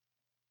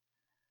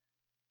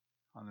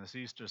On this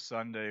Easter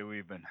Sunday,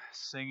 we've been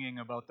singing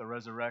about the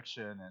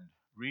resurrection and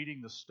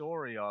reading the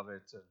story of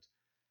it and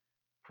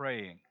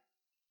praying.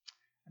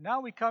 And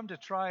now we come to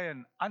try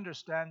and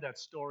understand that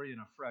story in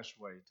a fresh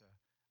way,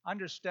 to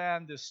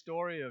understand this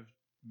story of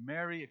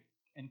Mary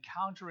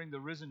encountering the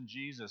risen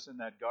Jesus in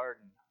that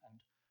garden and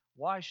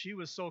why she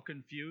was so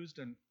confused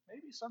and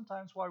maybe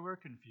sometimes why we're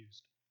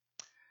confused.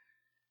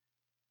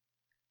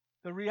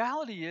 The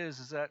reality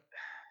is that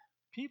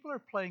people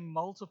are playing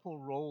multiple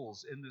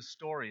roles in this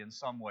story in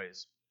some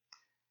ways.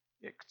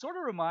 It sort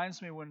of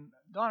reminds me when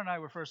Dawn and I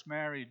were first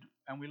married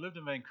and we lived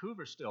in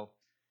Vancouver still,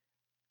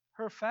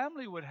 her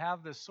family would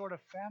have this sort of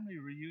family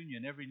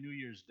reunion every New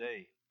Year's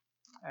Day.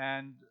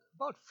 And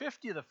about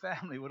 50 of the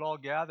family would all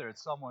gather at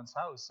someone's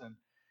house. And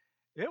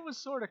it was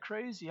sort of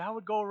crazy. I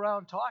would go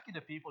around talking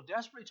to people,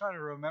 desperately trying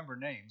to remember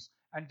names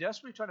and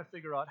desperately trying to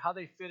figure out how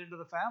they fit into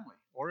the family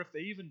or if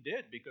they even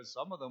did, because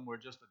some of them were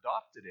just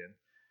adopted in.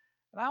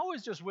 And I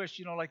always just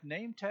wish, like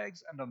name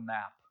tags and a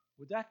map.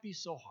 Would that be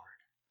so hard?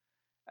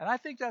 And I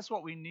think that's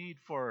what we need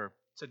for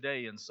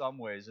today in some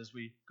ways as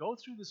we go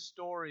through the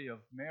story of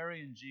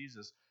Mary and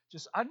Jesus,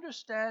 just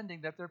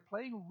understanding that they're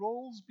playing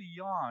roles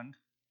beyond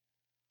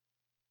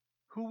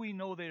who we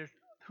know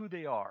who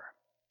they are.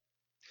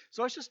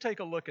 So let's just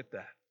take a look at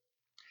that.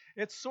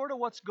 It's sort of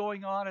what's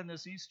going on in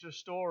this Easter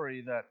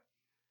story, that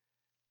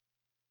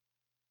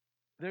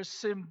there's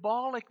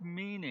symbolic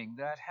meaning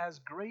that has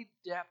great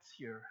depth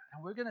here.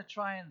 And we're going to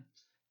try and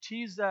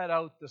tease that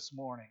out this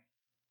morning.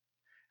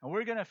 And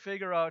we're going to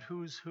figure out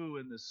who's who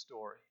in this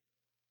story.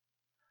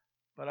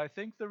 But I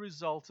think the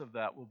result of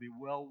that will be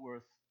well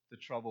worth the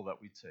trouble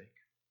that we take.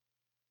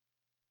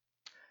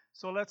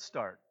 So let's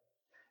start.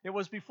 It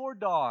was before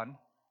dawn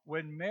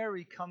when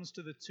Mary comes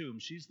to the tomb.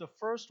 She's the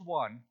first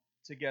one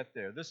to get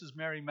there. This is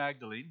Mary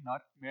Magdalene, not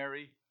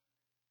Mary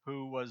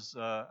who was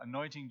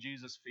anointing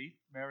Jesus' feet.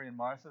 Mary and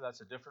Martha,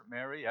 that's a different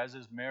Mary, as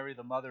is Mary,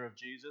 the mother of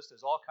Jesus.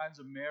 There's all kinds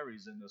of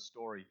Marys in this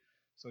story.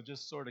 So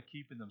just sort of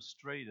keeping them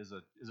straight is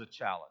a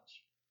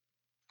challenge.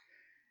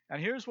 And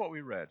here's what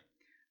we read.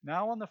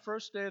 Now on the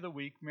first day of the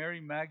week,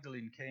 Mary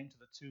Magdalene came to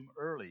the tomb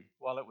early,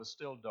 while it was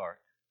still dark,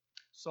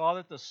 saw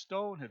that the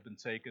stone had been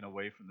taken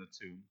away from the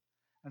tomb.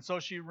 And so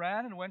she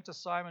ran and went to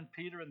Simon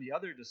Peter and the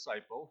other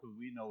disciple, who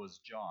we know as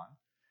John,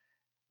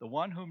 the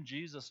one whom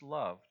Jesus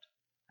loved,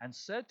 and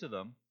said to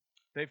them,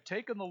 "They've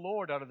taken the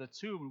Lord out of the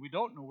tomb, and we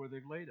don't know where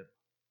they've laid him."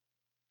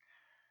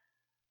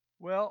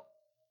 Well,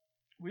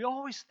 we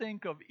always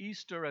think of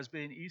Easter as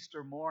being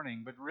Easter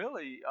morning, but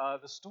really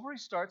the story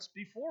starts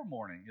before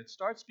morning. It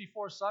starts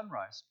before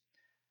sunrise.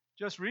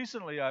 Just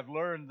recently, I've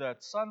learned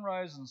that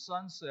sunrise and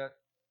sunset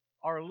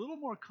are a little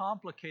more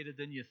complicated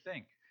than you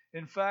think.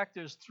 In fact,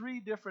 there's 3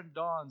 different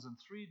dawns and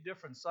 3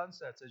 different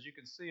sunsets, as you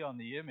can see on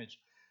the image.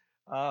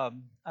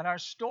 And our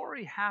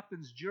story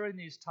happens during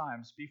these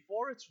times,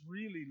 before it's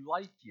really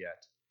light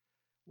yet.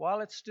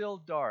 While it's still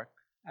dark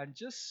and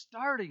just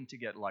starting to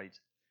get light,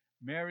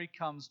 Mary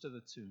comes to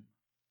the tomb.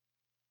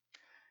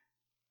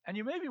 And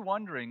you may be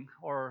wondering,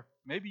 or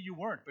maybe you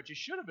weren't, but you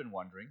should have been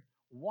wondering,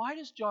 why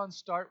does John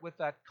start with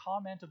that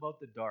comment about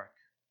the dark?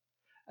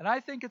 And I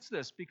think it's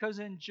this, because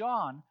in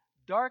John,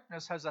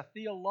 darkness has a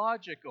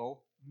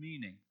theological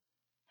meaning.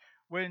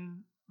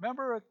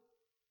 Remember at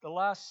the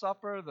Last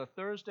Supper, the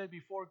Thursday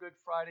before Good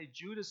Friday,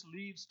 Judas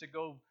leaves to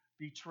go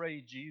betray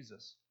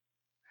Jesus.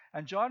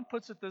 And John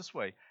puts it this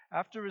way: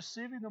 after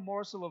receiving the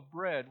morsel of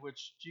bread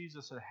which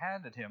Jesus had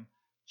handed him,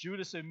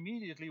 Judas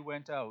immediately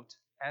went out,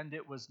 and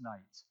it was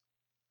night.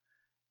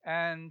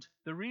 And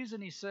the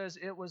reason he says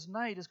it was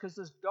night is because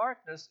this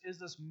darkness is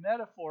this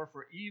metaphor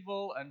for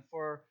evil and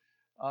for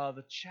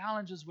the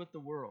challenges with the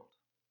world.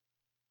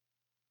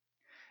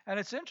 And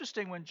it's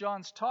interesting when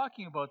John's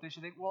talking about this,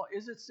 you think, well,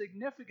 is it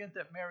significant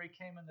that Mary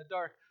came in the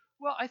dark?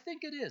 Well, I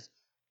think it is.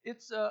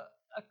 It's a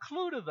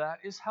clue to that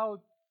is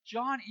how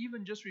John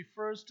even just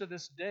refers to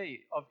this day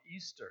of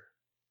Easter.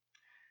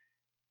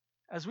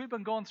 As we've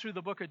been going through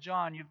the book of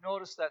John, you've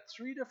noticed that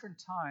 3 different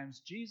times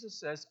Jesus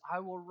says, "I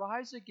will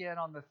rise again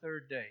on the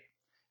 3rd day."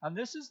 And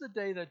this is the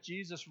day that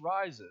Jesus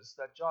rises,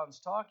 that John's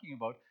talking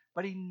about,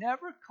 but he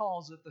never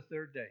calls it the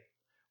 3rd day.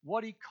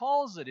 What he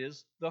calls it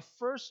is the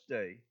first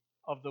day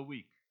of the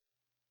week.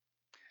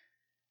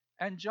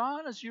 And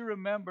John, as you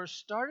remember,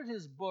 started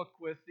his book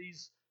with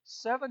these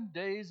 7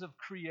 days of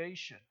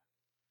creation.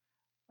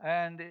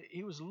 And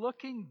he was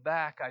looking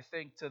back, I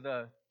think, to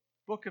the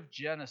book of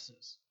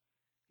Genesis.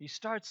 He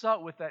starts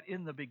out with that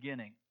in the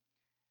beginning.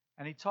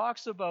 And he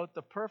talks about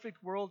the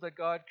perfect world that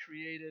God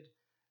created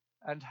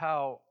and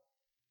how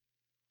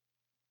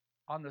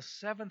on the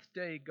 7th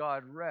day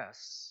God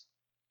rests.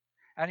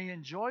 And he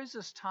enjoys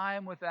this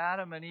time with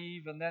Adam and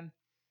Eve, and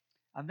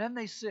then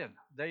they sin.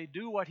 They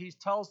do what he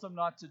tells them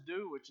not to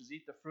do, which is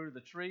eat the fruit of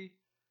the tree.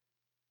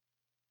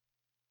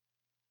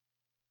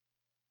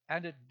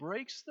 And it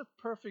breaks the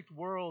perfect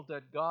world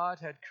that God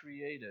had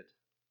created.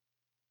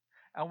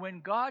 And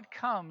when God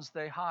comes,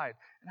 they hide.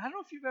 And I don't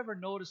know if you've ever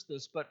noticed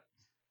this, but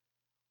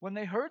when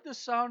they heard the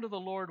sound of the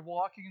Lord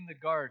walking in the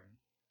garden,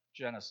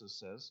 Genesis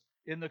says,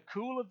 in the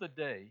cool of the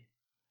day,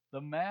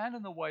 the man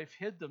and the wife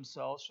hid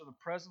themselves from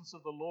the presence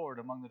of the Lord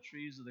among the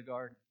trees of the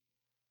garden.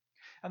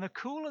 And the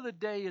cool of the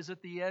day is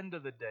at the end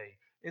of the day.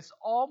 It's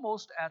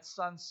almost at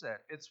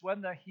sunset. It's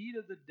when the heat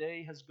of the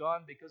day has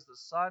gone because the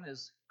sun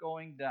is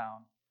going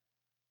down.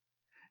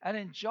 And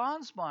in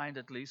John's mind,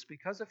 at least,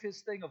 because of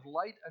his thing of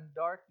light and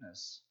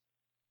darkness,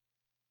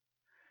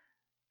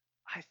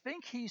 I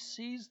think he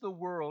sees the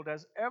world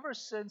as ever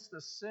since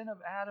the sin of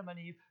Adam and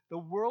Eve, the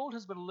world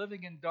has been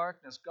living in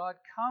darkness. God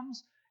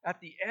comes at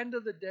the end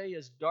of the day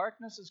as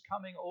darkness is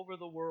coming over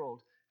the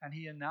world, and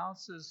he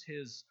announces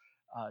his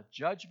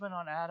judgment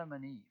on Adam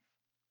and Eve.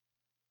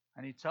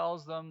 And he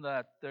tells them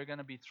that they're going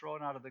to be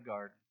thrown out of the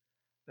garden,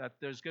 that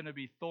there's going to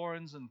be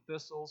thorns and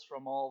thistles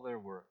from all their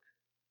work.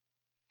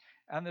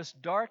 And this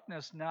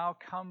darkness now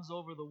comes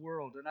over the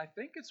world. And I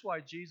think it's why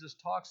Jesus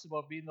talks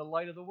about being the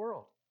light of the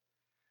world.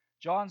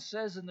 John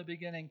says in the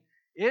beginning,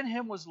 in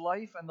him was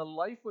life, and the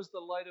life was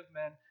the light of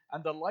men,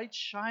 and the light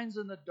shines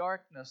in the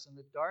darkness, and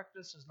the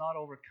darkness has not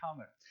overcome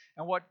it.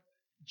 And what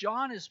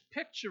John is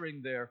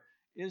picturing there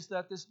is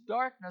that this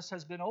darkness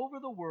has been over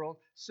the world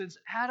since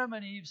Adam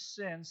and Eve's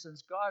sin,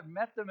 since God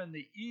met them in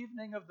the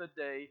evening of the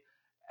day,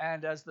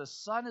 and as the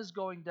sun is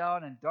going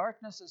down and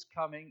darkness is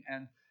coming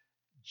and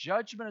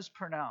judgment is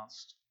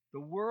pronounced, the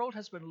world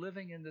has been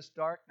living in this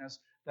darkness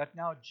that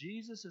now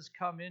Jesus has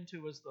come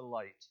into as the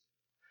light.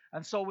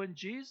 And so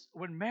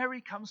when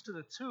Mary comes to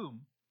the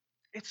tomb,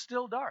 it's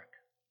still dark.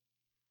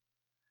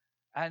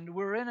 And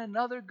we're in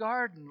another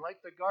garden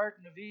like the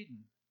Garden of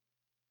Eden.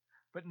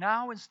 But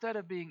now instead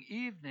of being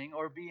evening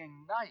or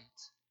being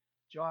night,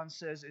 John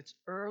says it's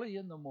early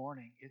in the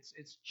morning.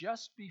 It's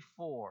just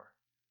before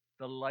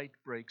the light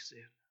breaks in.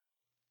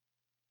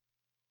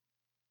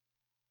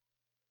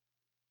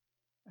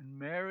 And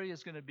Mary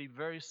is going to be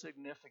very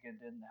significant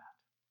in that.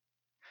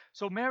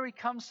 So Mary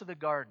comes to the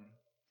garden.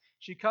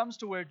 She comes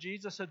to where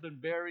Jesus had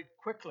been buried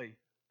quickly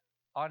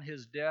on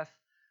his death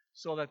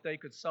so that they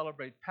could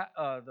celebrate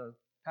the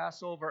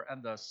Passover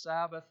and the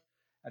Sabbath.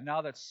 And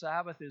now that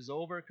Sabbath is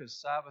over, because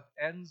Sabbath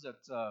ends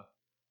at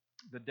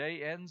the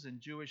day ends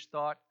in Jewish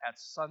thought at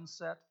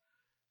sunset.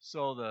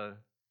 So the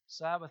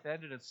Sabbath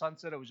ended at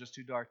sunset. It was just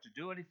too dark to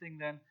do anything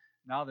then.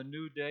 Now the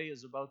new day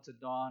is about to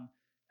dawn.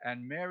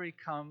 And Mary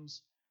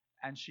comes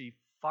and she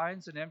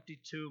finds an empty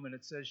tomb. And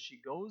it says she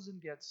goes and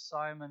gets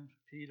Simon,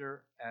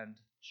 Peter, and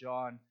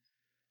John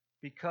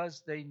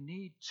because they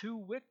need two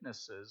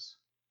witnesses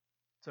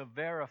to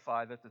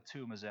verify that the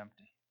tomb is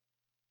empty.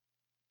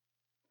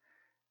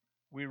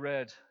 We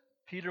read,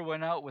 Peter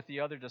went out with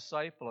the other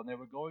disciple, and they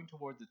were going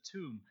toward the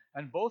tomb.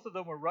 And both of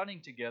them were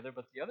running together,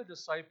 but the other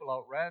disciple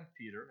outran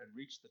Peter and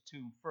reached the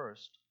tomb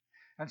first.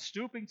 And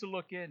stooping to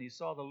look in, he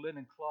saw the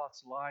linen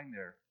cloths lying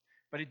there,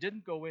 but he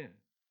didn't go in.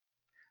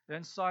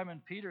 Then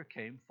Simon Peter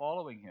came,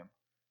 following him,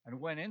 and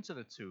went into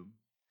the tomb.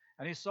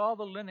 And he saw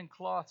the linen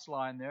cloths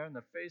lying there, and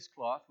the face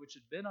cloth, which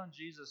had been on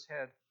Jesus'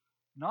 head,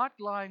 not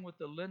lying with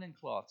the linen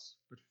cloths,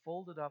 but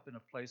folded up in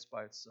a place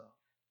by itself.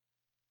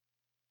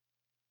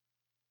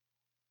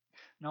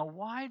 Now,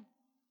 why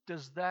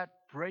does that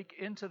break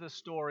into the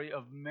story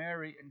of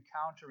Mary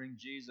encountering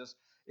Jesus?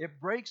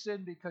 It breaks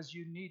in because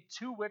you need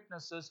two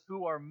witnesses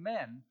who are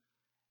men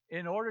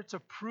in order to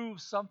prove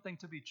something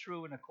to be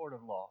true in a court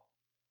of law.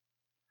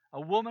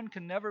 A woman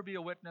can never be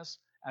a witness,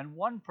 and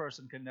one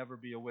person can never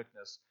be a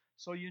witness.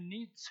 So you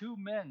need two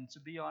men to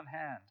be on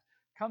hand.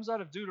 It comes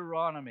out of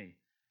Deuteronomy.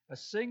 A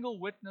single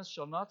witness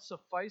shall not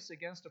suffice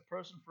against a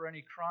person for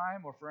any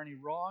crime or for any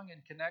wrong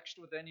in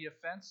connection with any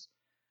offense.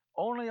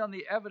 Only on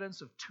the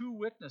evidence of two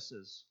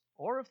witnesses,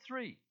 or of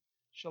three,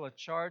 shall a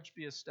charge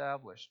be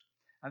established.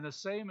 And the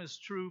same is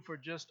true for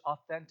just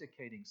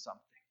authenticating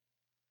something.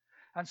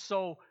 And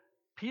so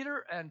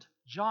Peter and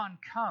John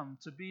come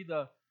to be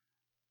the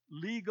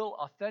legal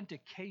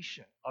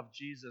authentication of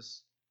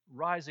Jesus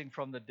rising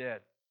from the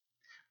dead.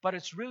 But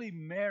it's really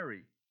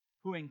Mary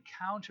who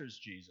encounters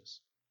Jesus,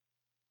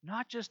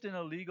 not just in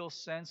a legal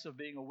sense of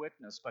being a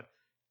witness, but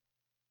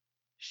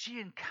she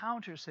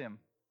encounters him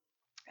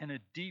in a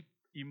deep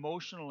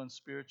emotional and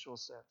spiritual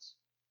sense.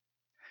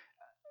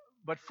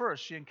 But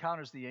first, she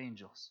encounters the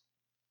angels.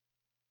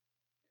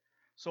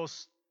 So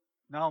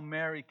now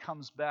Mary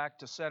comes back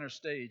to center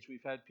stage.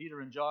 We've had Peter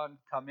and John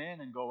come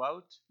in and go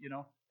out,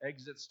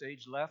 exit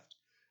stage left.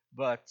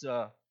 But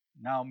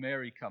now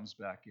Mary comes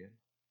back in.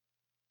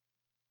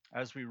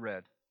 As we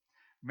read,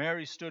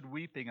 Mary stood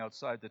weeping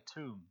outside the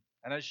tomb.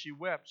 And as she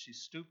wept, she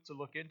stooped to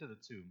look into the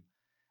tomb.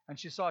 And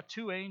she saw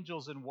two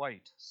angels in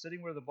white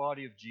sitting where the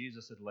body of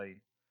Jesus had lain,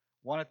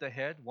 one at the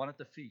head, one at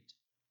the feet.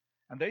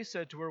 And they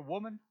said to her,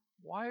 Woman,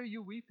 why are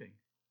you weeping?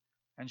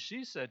 And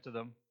she said to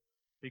them,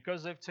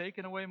 Because they've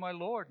taken away my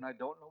Lord, and I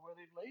don't know where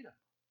they've laid him.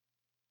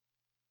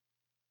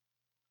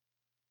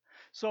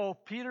 So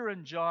Peter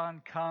and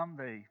John come,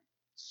 they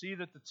see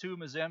that the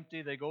tomb is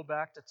empty, they go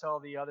back to tell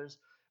the others.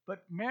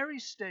 But Mary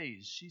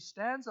stays. She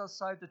stands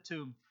outside the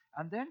tomb,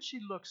 and then she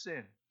looks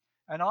in.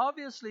 And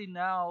obviously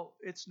now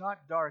it's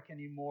not dark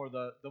anymore.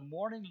 The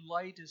morning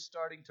light is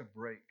starting to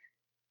break.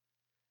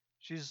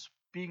 She's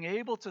being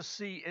able to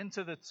see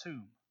into the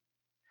tomb.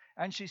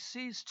 And she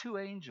sees two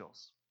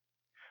angels.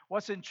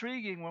 What's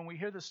intriguing when we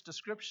hear this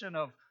description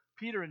of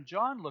Peter and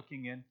John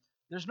looking in,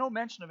 there's no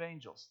mention of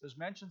angels. There's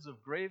mentions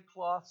of grave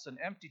cloths and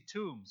empty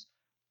tombs,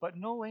 but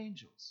no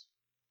angels.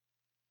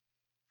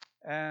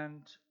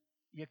 And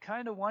you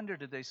kind of wonder,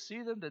 did they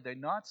see them? Did they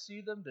not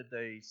see them? Did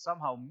they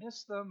somehow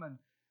miss them? And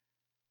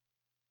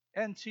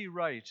N.T.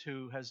 Wright,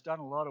 who has done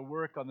a lot of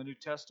work on the New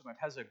Testament,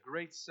 has a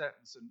great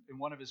sentence in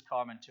one of his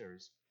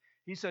commentaries.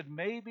 He said,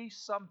 maybe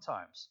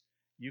sometimes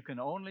you can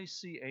only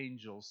see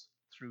angels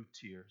through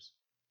tears.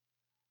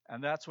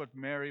 And that's what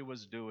Mary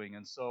was doing.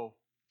 And so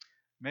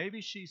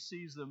maybe she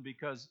sees them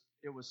because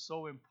it was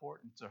so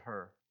important to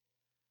her.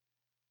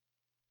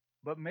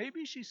 But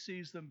maybe she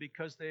sees them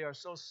because they are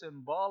so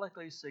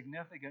symbolically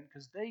significant,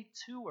 because they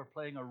too are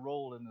playing a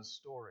role in this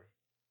story.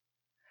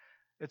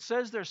 It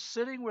says they're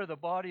sitting where the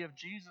body of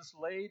Jesus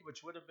laid,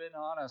 which would have been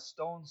on a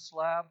stone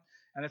slab.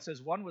 And it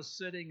says one was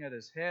sitting at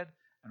his head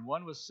and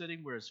one was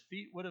sitting where his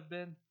feet would have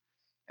been.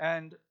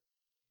 And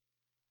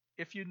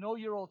if you know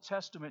your Old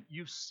Testament,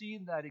 you've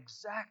seen that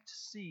exact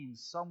scene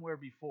somewhere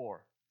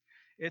before.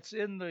 It's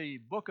in the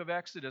book of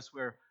Exodus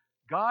where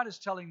God is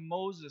telling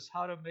Moses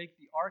how to make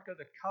the Ark of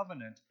the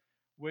Covenant,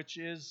 which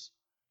is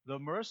the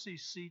mercy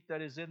seat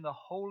that is in the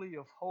Holy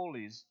of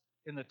Holies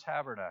in the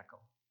tabernacle.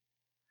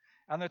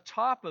 And the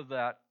top of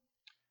that,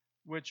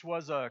 which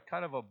was a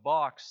kind of a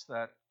box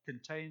that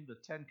contained the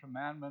Ten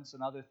Commandments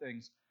and other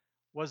things,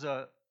 was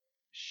a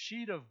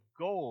sheet of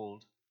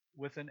gold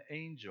with an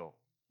angel.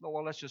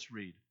 Well, let's just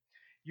read.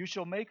 You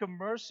shall make a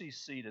mercy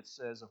seat, it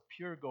says, of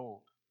pure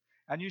gold.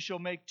 And you shall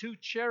make 2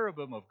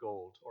 cherubim of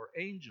gold, or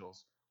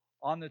angels,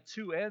 on the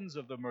 2 ends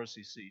of the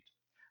mercy seat.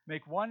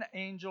 Make 1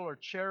 angel or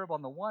cherub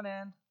on the one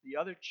end, the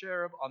other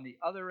cherub on the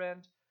other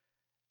end.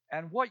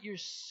 And what you're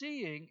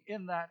seeing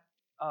in that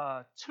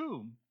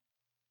tomb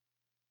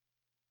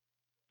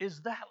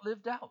is that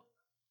lived out.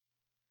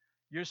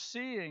 You're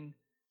seeing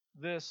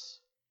this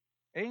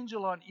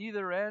angel on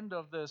either end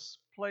of this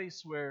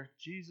place where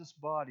Jesus'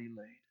 body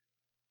laid.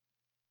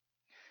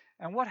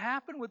 And what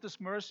happened with this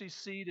mercy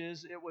seat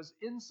is it was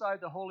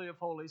inside the Holy of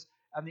Holies,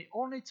 and the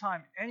only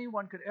time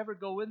anyone could ever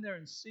go in there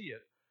and see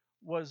it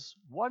was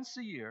once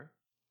a year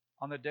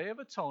on the Day of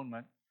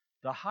Atonement.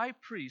 The high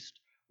priest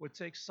would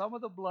take some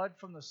of the blood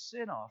from the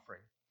sin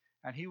offering,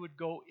 and he would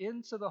go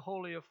into the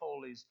Holy of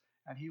Holies,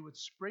 and he would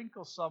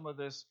sprinkle some of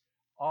this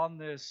on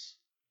this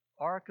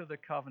Ark of the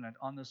Covenant,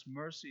 on this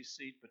mercy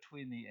seat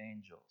between the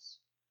angels.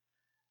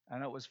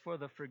 And it was for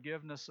the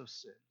forgiveness of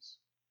sins.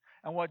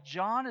 And what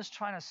John is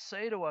trying to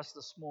say to us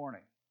this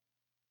morning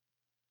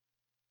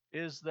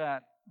is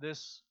that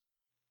this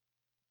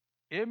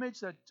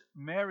image that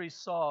Mary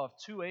saw of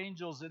 2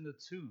 angels in the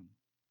tomb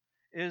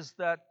is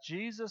that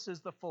Jesus is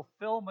the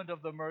fulfillment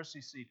of the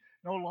mercy seat.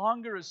 No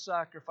longer is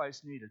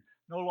sacrifice needed.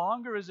 No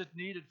longer is it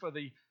needed for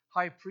the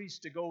high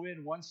priest to go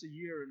in once a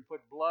year and put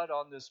blood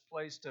on this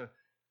place to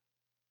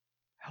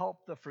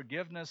help the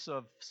forgiveness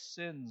of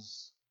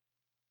sins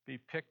be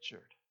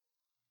pictured.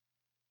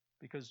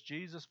 Because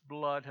Jesus'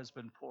 blood has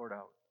been poured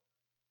out.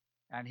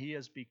 And he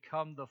has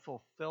become the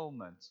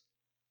fulfillment,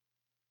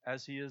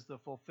 as he is the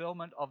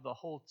fulfillment of the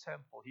whole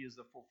temple. He is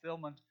the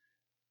fulfillment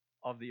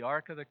of the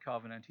Ark of the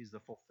Covenant. He's the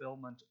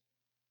fulfillment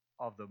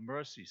of the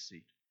mercy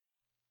seat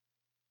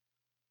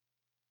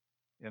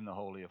in the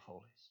Holy of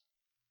Holies.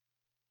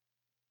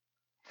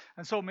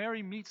 And so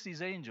Mary meets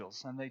these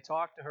angels, and they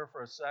talk to her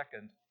for a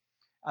second.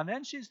 And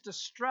then she's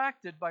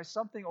distracted by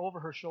something over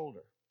her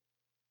shoulder.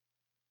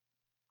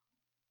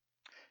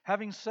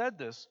 Having said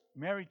this,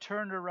 Mary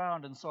turned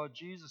around and saw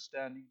Jesus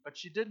standing, but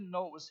she didn't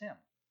know it was him.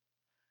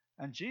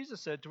 And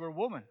Jesus said to her,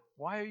 Woman,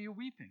 why are you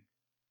weeping?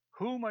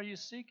 Whom are you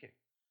seeking?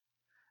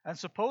 And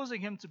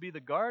supposing him to be the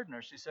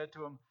gardener, she said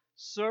to him,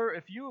 Sir,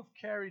 if you have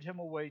carried him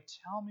away,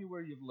 tell me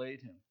where you've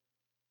laid him,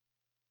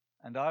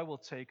 and I will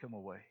take him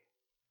away.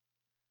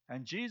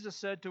 And Jesus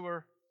said to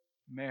her,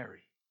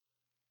 Mary.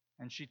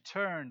 And she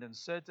turned and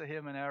said to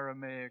him in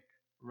Aramaic,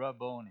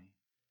 Rabboni,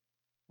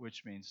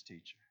 which means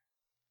teacher.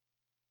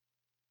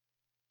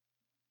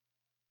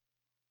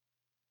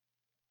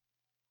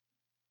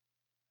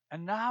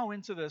 And now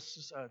into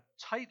this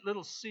tight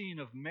little scene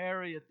of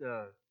Mary at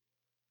the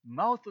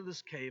mouth of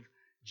this cave,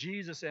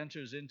 Jesus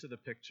enters into the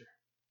picture.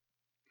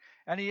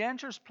 And he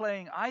enters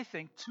playing, I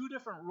think, 2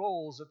 different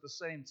roles at the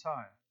same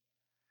time.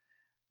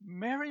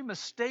 Mary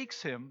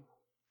mistakes him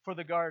for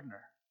the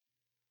gardener.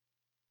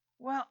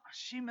 Well,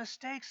 she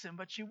mistakes him,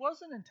 but she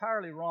wasn't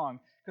entirely wrong.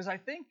 Because I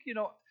think,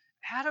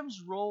 Adam's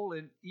role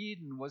in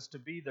Eden was to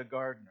be the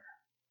gardener.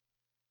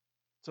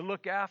 To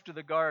look after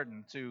the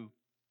garden, to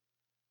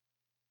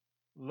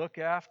look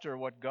after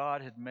what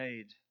God had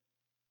made.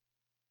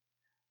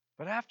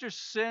 But after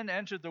sin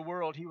entered the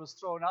world, he was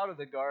thrown out of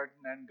the garden,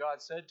 and God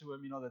said to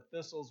him, the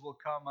thistles will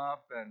come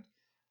up and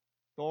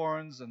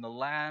thorns, and the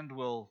land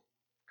will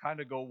kind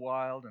of go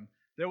wild. And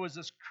there was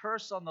this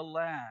curse on the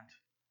land,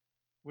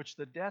 which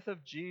the death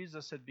of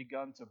Jesus had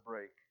begun to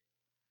break.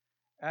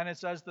 And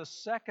it's as the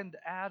second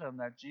Adam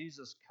that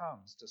Jesus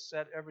comes to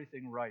set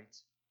everything right.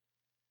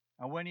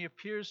 And when he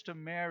appears to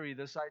Mary,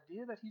 this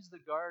idea that he's the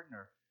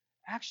gardener,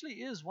 actually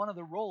is one of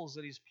the roles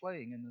that he's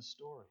playing in this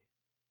story.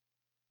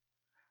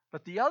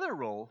 But the other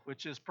role,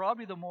 which is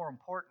probably the more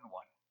important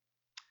one,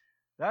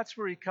 that's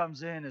where he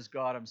comes in as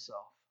God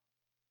himself.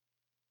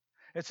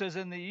 It says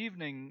in the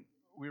evening,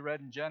 we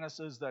read in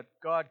Genesis, that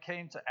God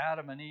came to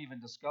Adam and Eve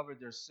and discovered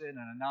their sin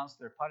and announced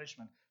their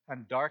punishment,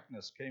 and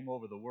darkness came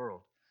over the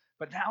world.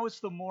 But now it's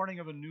the morning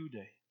of a new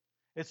day.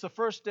 It's the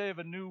first day of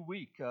a new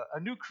week. A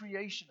new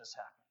creation has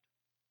happened.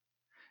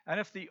 And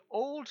if the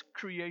old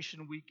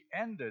creation week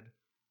ended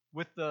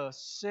with the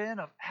sin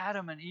of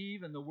Adam and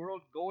Eve and the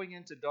world going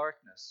into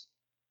darkness,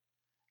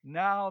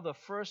 now the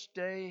first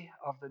day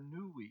of the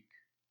new week,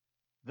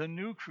 the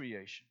new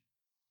creation,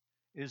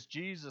 is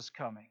Jesus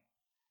coming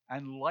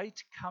and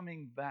light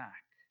coming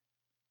back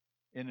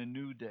in a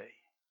new day.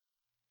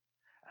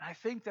 And I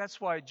think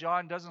that's why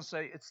John doesn't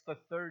say it's the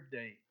third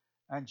day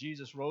and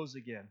Jesus rose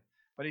again,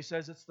 but he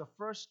says it's the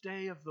first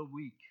day of the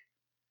week,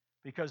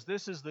 because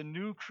this is the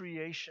new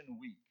creation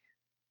week.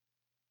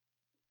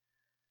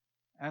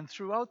 And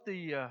throughout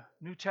the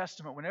New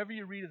Testament, whenever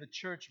you read of the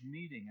church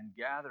meeting and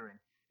gathering,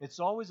 it's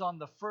always on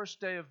the first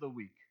day of the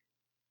week,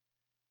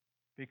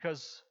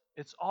 because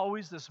it's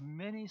always this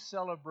mini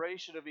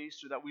celebration of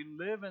Easter, that we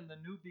live in the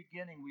new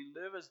beginning. We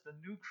live as the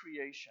new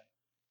creation.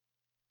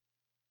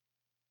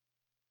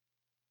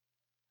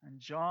 And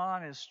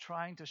John is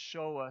trying to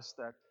show us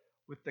that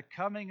with the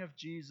coming of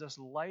Jesus,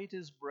 light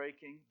is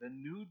breaking, the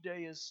new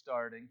day is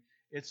starting.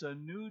 It's a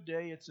new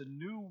day, it's a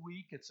new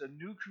week, it's a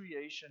new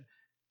creation.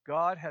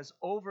 God has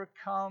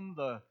overcome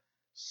the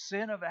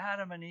sin of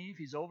Adam and Eve.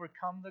 He's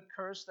overcome the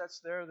curse that's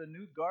there. The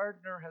new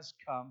gardener has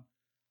come.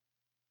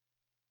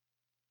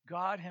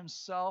 God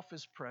himself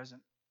is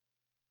present.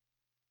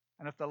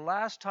 And if the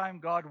last time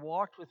God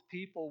walked with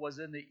people was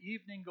in the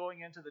evening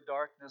going into the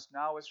darkness,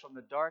 now it's from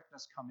the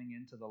darkness coming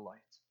into the light.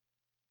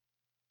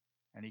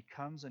 And he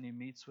comes and he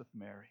meets with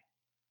Mary.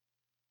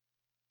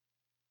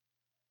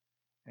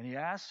 And he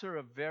asks her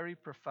a very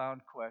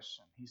profound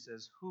question. He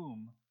says,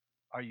 "Whom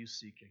are you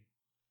seeking?"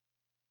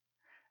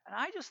 And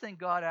I just think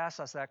God asks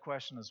us that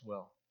question as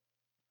well.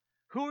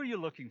 Who are you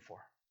looking for?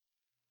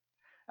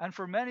 And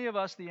for many of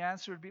us, the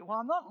answer would be, well,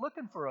 I'm not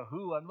looking for a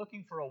who, I'm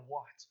looking for a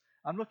what.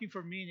 I'm looking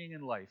for meaning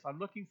in life. I'm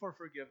looking for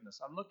forgiveness.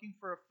 I'm looking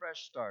for a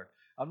fresh start.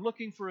 I'm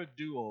looking for a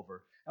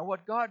do-over. And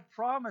what God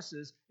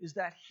promises is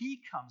that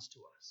he comes to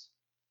us.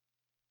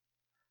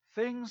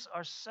 Things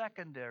are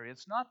secondary.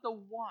 It's not the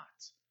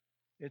what,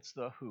 it's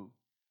the who.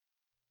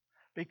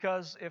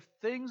 Because if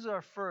things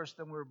are first,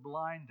 then we're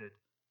blinded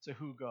to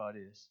who God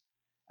is.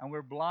 And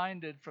we're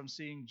blinded from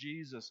seeing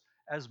Jesus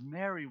as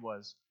Mary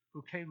was,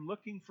 who came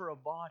looking for a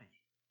body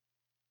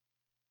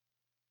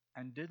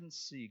and didn't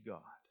see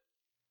God.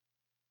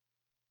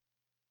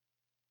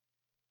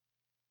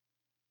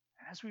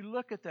 And as we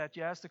look at that,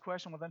 you ask the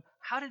question, well then,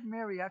 how did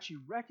Mary actually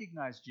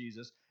recognize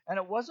Jesus? And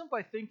it wasn't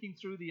by thinking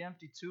through the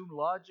empty tomb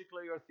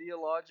logically or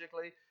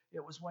theologically.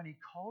 It was when he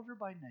called her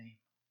by name.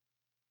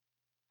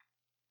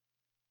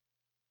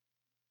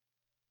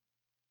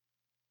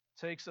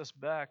 Takes us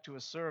back to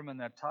a sermon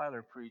that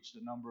Tyler preached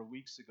a number of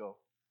weeks ago.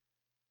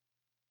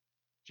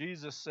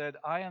 Jesus said,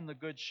 "I am the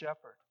good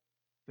shepherd.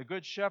 The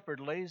good shepherd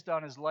lays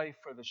down his life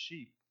for the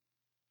sheep.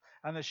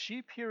 And the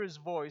sheep hear his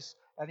voice,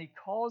 and he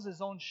calls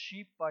his own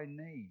sheep by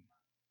name,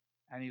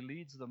 and he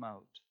leads them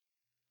out.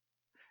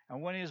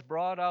 And when he has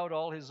brought out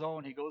all his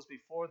own, he goes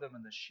before them,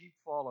 and the sheep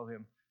follow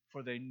him,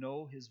 for they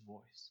know his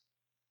voice."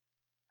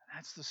 And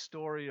that's the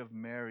story of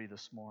Mary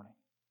this morning.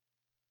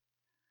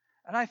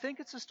 And I think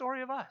it's a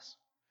story of us.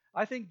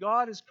 I think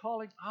God is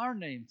calling our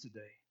name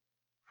today,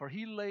 for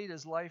he laid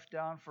his life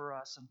down for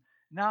us, and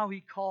now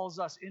he calls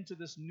us into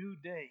this new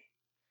day.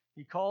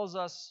 He calls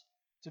us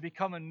to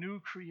become a new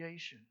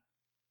creation.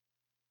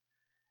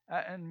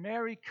 And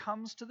Mary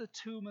comes to the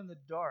tomb in the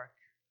dark.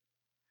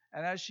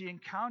 And as she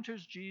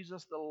encounters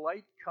Jesus, the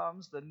light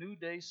comes, the new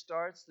day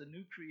starts, the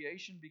new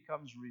creation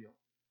becomes real.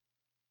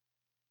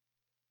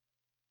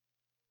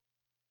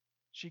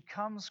 She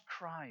comes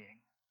crying.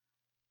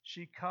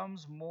 She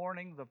comes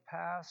mourning the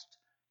past.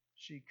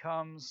 She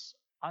comes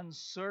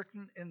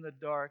uncertain in the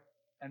dark,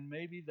 and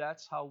maybe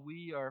that's how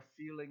we are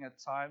feeling at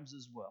times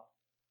as well.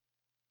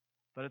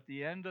 But at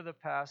the end of the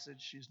passage,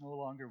 she's no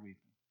longer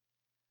weeping.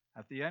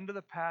 At the end of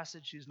the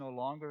passage, she's no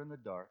longer in the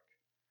dark.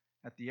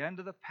 At the end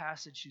of the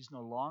passage, she's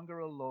no longer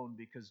alone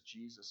because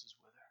Jesus is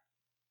with her.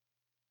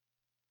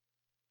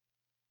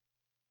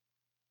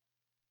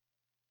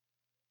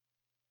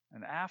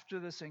 And after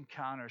this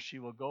encounter, she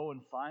will go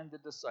and find the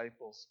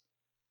disciples.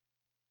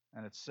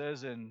 And it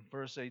says in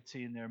verse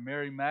 18 there,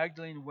 Mary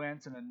Magdalene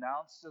went and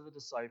announced to the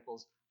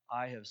disciples,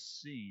 "I have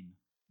seen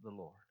the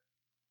Lord."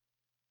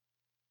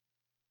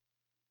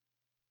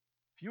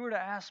 If you were to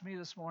ask me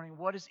this morning,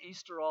 what is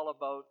Easter all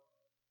about?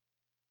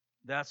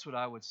 That's what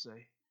I would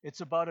say.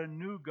 It's about a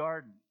new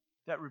garden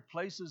that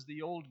replaces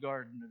the old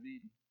Garden of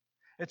Eden.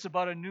 It's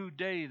about a new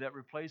day that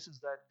replaces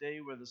that day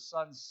where the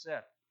sun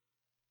set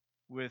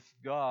with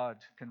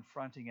God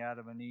confronting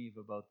Adam and Eve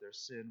about their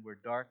sin, where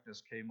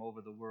darkness came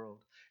over the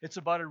world. It's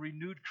about a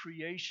renewed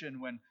creation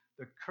when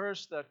the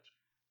curse that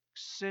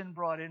sin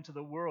brought into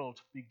the world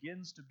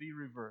begins to be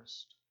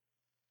reversed.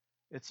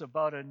 It's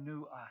about a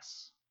new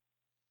us,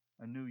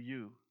 a new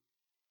you,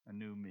 a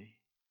new me.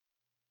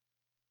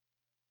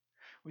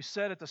 We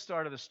said at the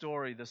start of the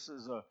story, this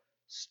is a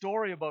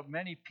story about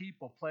many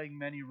people playing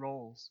many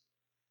roles.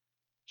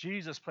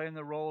 Jesus playing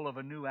the role of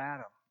a new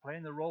Adam,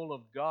 playing the role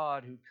of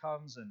God who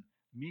comes and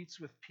meets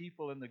with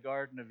people in the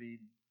Garden of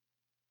Eden.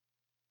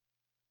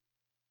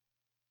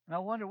 And I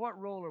wonder, what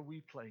role are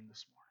we playing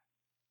this morning?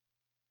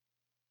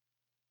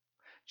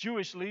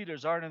 Jewish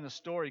leaders aren't in the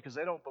story because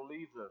they don't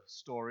believe the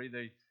story.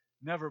 They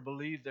never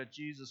believed that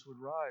Jesus would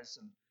rise.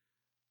 And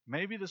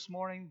maybe this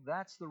morning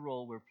that's the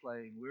role we're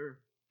playing. We're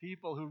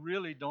people who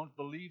really don't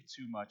believe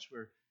too much.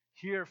 We're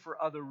here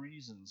for other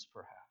reasons,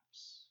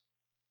 perhaps.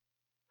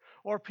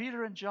 Or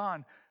Peter and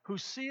John, who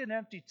see an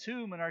empty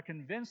tomb and are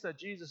convinced that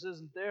Jesus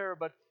isn't there,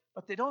 but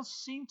they don't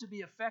seem to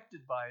be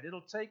affected by it.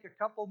 It'll take a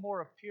couple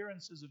more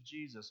appearances of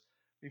Jesus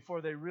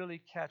before they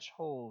really catch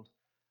hold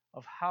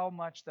of how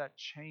much that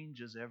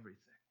changes everything.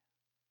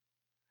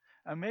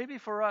 And maybe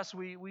for us,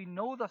 we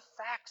know the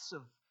facts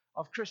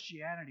of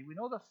Christianity. We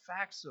know the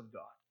facts of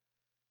God,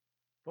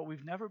 but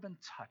we've never been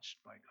touched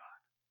by God.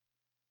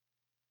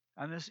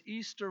 And this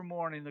Easter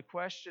morning, the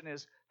question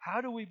is, how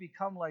do we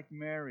become like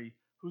Mary,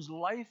 whose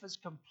life is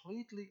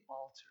completely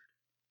altered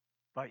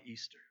by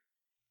Easter?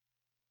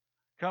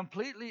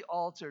 Completely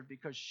altered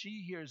because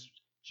she hears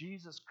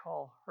Jesus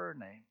call her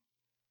name.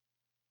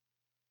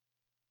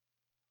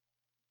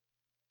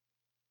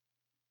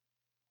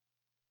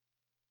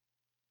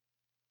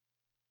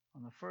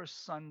 On the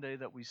first Sunday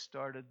that we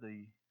started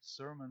the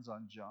sermons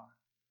on John,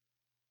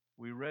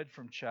 we read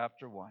from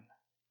chapter 1.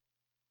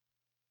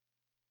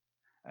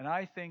 And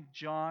I think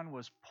John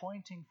was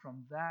pointing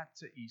from that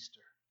to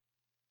Easter.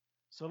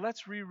 So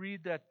let's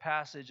reread that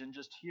passage and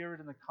just hear it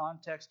in the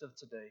context of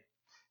today.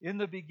 In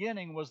the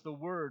beginning was the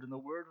Word, and the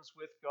Word was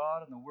with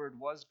God, and the Word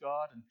was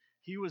God, and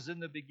He was in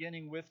the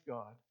beginning with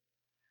God.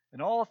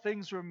 And all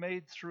things were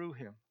made through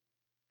Him,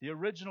 the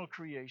original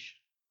creation.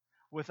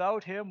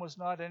 Without Him was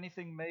not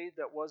anything made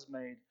that was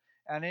made.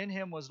 And in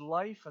Him was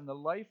life, and the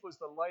life was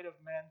the light of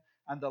men,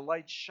 and the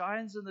light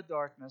shines in the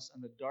darkness,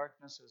 and the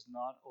darkness has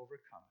not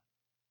overcome it.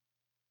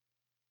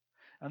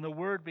 And the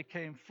Word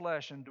became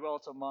flesh and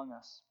dwelt among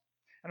us.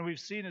 And we've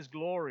seen His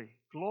glory.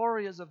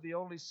 Glory as of the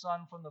only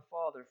Son from the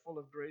Father, full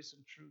of grace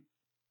and truth.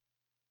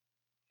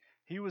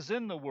 He was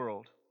in the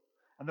world,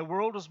 and the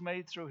world was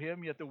made through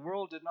Him, yet the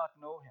world did not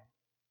know Him.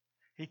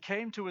 He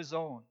came to His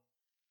own,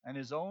 and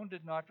His own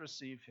did not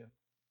receive Him.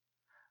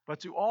 But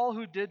to all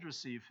who did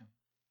receive Him,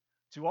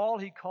 to all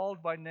He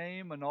called by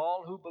name, and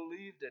all who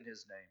believed in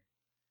His name,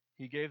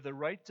 He gave the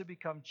right to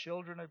become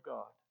children of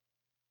God,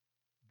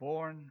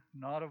 born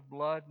not of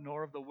blood,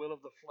 nor of the will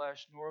of the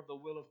flesh, nor of the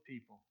will of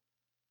people,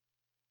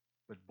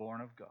 but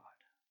born of God.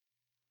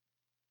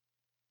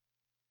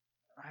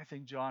 I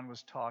think John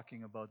was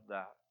talking about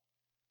that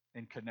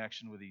in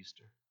connection with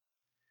Easter.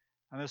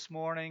 And this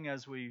morning,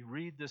 as we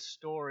read this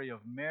story of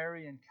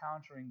Mary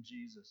encountering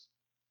Jesus,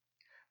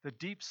 the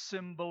deep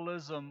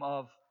symbolism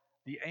of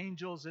the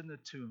angels in the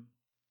tomb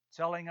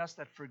telling us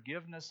that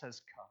forgiveness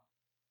has come,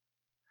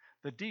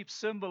 the deep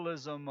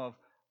symbolism of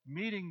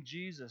meeting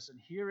Jesus and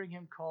hearing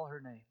Him call her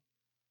name,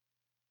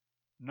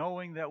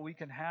 knowing that we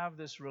can have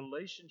this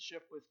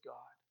relationship with God,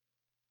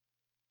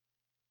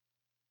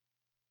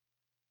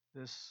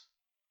 this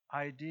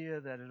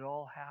idea that it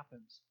all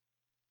happens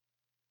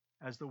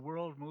as the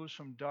world moves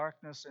from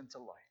darkness into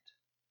light,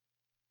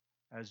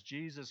 as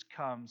Jesus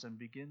comes and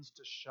begins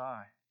to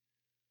shine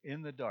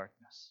in the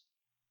darkness,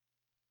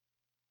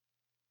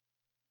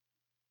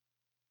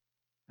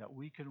 that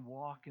we can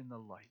walk in the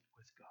light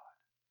with God.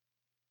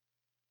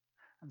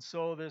 And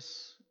so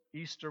this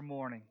Easter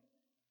morning,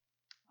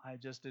 I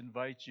just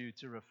invite you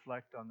to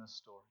reflect on this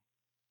story,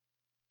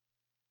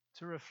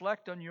 to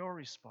reflect on your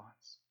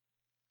response.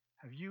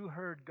 Have you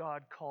heard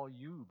God call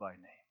you by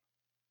name?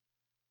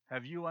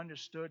 Have you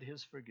understood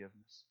His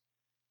forgiveness?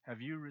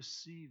 Have you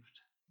received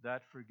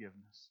that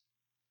forgiveness?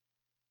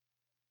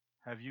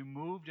 Have you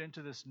moved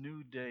into this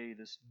new day,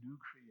 this new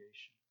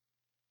creation,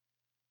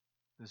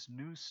 this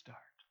new start,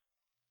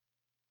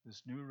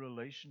 this new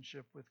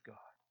relationship with God?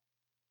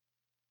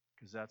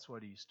 Because that's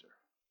what Easter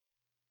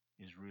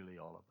is really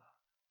all about.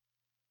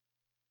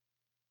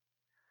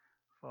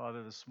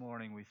 Father, this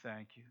morning we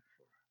thank you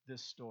for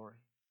this story,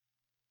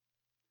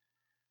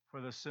 for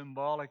the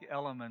symbolic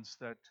elements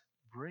that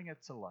bring it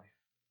to life.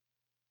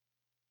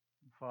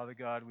 And Father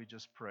God, we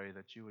just pray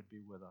that you would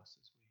be with us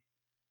as we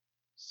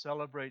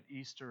celebrate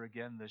Easter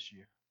again this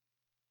year.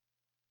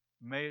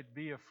 May it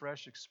be a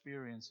fresh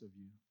experience of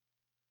you,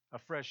 a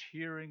fresh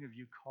hearing of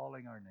you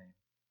calling our name,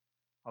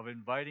 of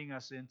inviting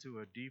us into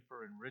a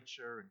deeper and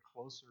richer and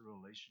closer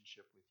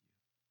relationship with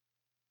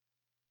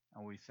you.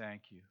 And we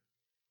thank you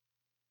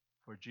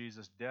for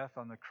Jesus' death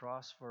on the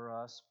cross for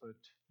us, but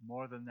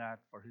more than that,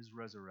 for His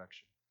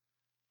resurrection,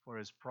 for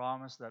His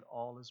promise that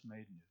all is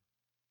made new.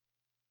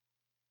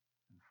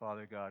 And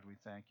Father God, we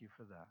thank you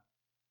for that.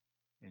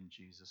 In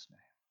Jesus' name,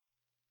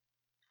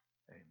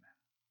 amen.